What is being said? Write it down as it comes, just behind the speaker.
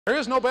There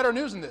is no better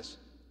news than this.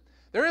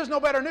 There is no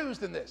better news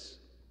than this.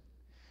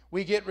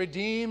 We get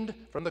redeemed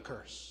from the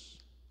curse.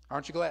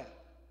 Aren't you glad?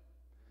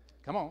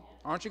 Come on.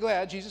 Aren't you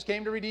glad Jesus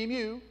came to redeem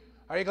you?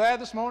 Are you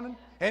glad this morning?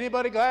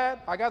 Anybody glad?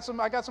 I got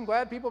some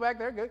glad people back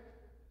there. Good.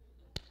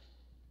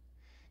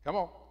 Come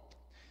on.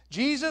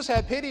 Jesus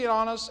had pity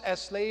on us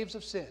as slaves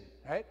of sin,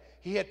 right?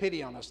 He had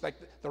pity on us, like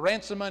the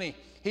ransom money.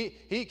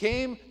 He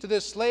came to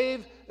this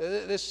slave,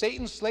 this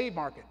Satan's slave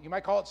market. You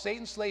might call it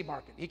Satan's slave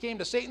market. He came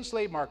to Satan's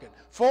slave market,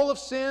 full of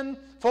sin,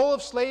 full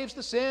of slaves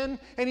to sin,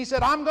 and he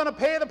said, I'm going to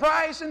pay the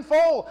price in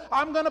full.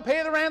 I'm going to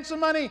pay the ransom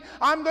money.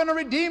 I'm going to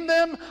redeem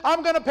them.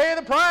 I'm going to pay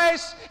the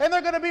price, and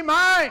they're going to be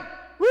mine.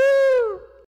 Woo!